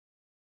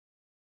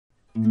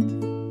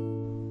Welcome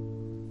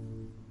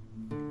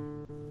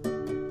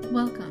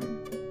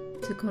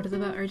to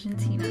Cordoba,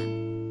 Argentina,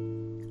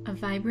 a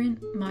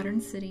vibrant,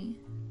 modern city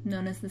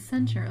known as the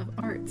center of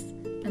arts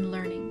and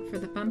learning for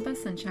the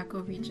Pampas and Chaco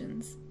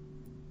regions.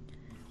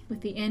 With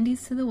the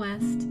Andes to the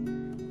west,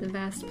 the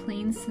vast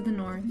plains to the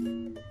north,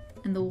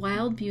 and the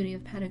wild beauty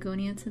of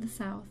Patagonia to the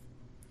south,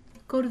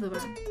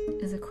 Cordoba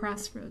is a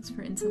crossroads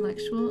for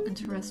intellectual and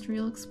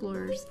terrestrial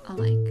explorers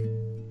alike.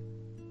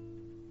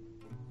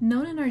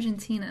 Known in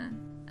Argentina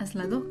as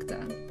La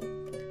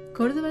Docta,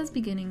 Cordoba's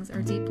beginnings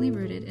are deeply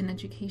rooted in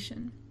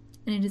education,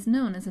 and it is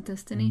known as a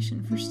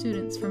destination for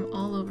students from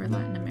all over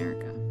Latin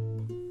America.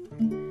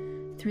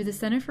 Through the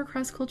Center for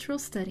Cross-Cultural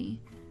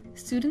Study,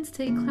 students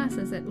take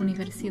classes at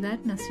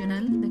Universidad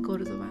Nacional de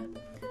Córdoba,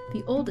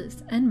 the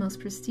oldest and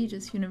most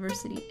prestigious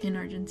university in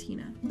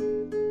Argentina.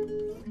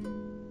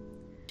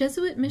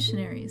 Jesuit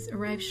missionaries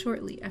arrived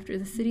shortly after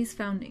the city's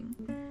founding,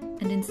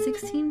 and in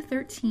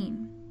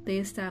 1613 they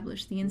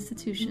established the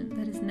institution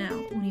that is now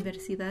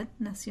Universidad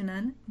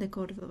Nacional de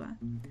Córdoba,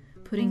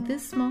 putting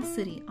this small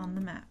city on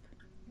the map.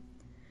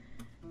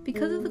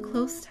 Because of the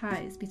close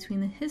ties between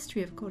the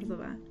history of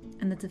Cordoba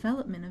and the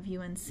development of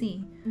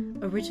UNC,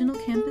 original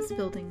campus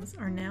buildings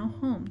are now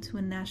home to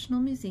a National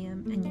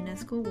Museum and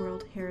UNESCO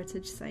World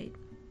Heritage Site.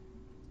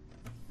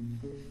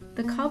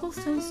 The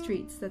cobblestone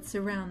streets that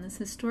surround this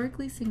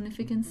historically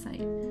significant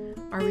site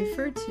are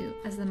referred to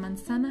as the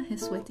Manzana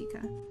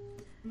Jesuética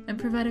and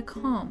provide a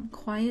calm,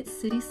 quiet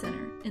city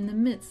center in the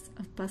midst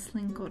of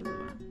bustling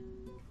Cordoba.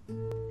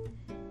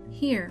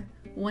 Here,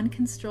 one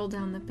can stroll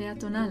down the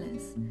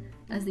peatonales,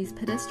 as these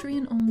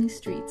pedestrian-only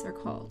streets are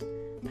called,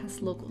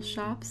 past local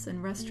shops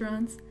and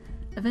restaurants,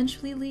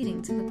 eventually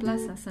leading to the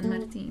Plaza San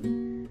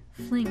Martín,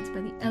 flanked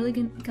by the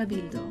elegant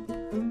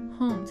Cabildo,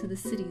 home to the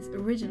city's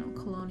original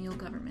colonial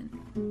government.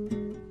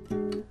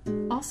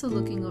 Also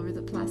looking over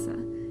the plaza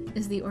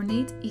is the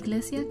ornate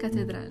Iglesia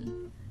Catedral,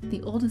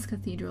 the oldest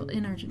cathedral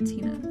in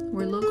Argentina,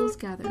 where locals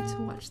gather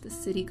to watch the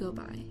city go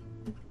by.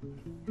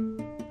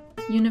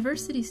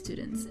 University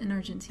students in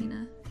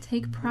Argentina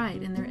take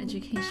pride in their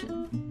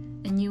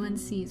education and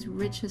UNC's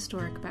rich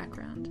historic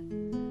background.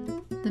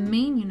 The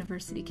main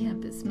university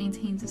campus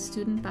maintains a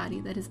student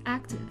body that is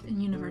active in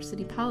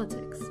university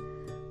politics,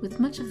 with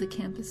much of the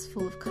campus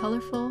full of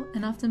colorful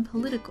and often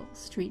political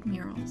street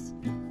murals.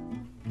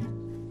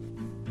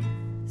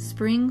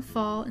 Spring,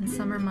 fall, and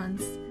summer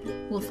months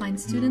will find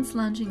students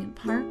lounging in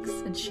parks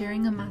and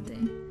sharing a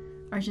mate,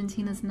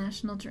 Argentina's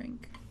national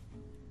drink.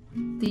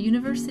 The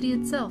university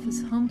itself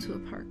is home to a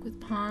park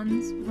with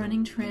ponds,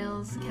 running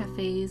trails,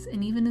 cafes,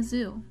 and even a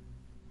zoo.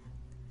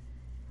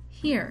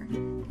 Here,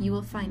 you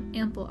will find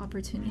ample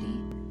opportunity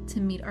to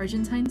meet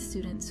Argentine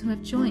students who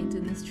have joined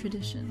in this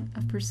tradition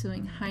of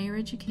pursuing higher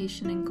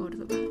education in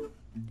Cordoba.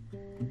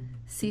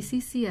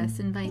 CCCS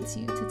invites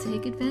you to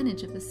take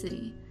advantage of a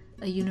city,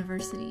 a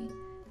university,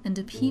 and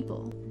a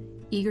people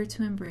eager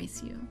to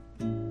embrace you.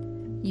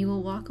 You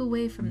will walk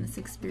away from this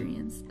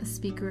experience a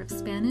speaker of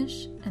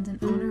Spanish and an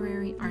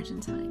honorary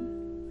Argentine.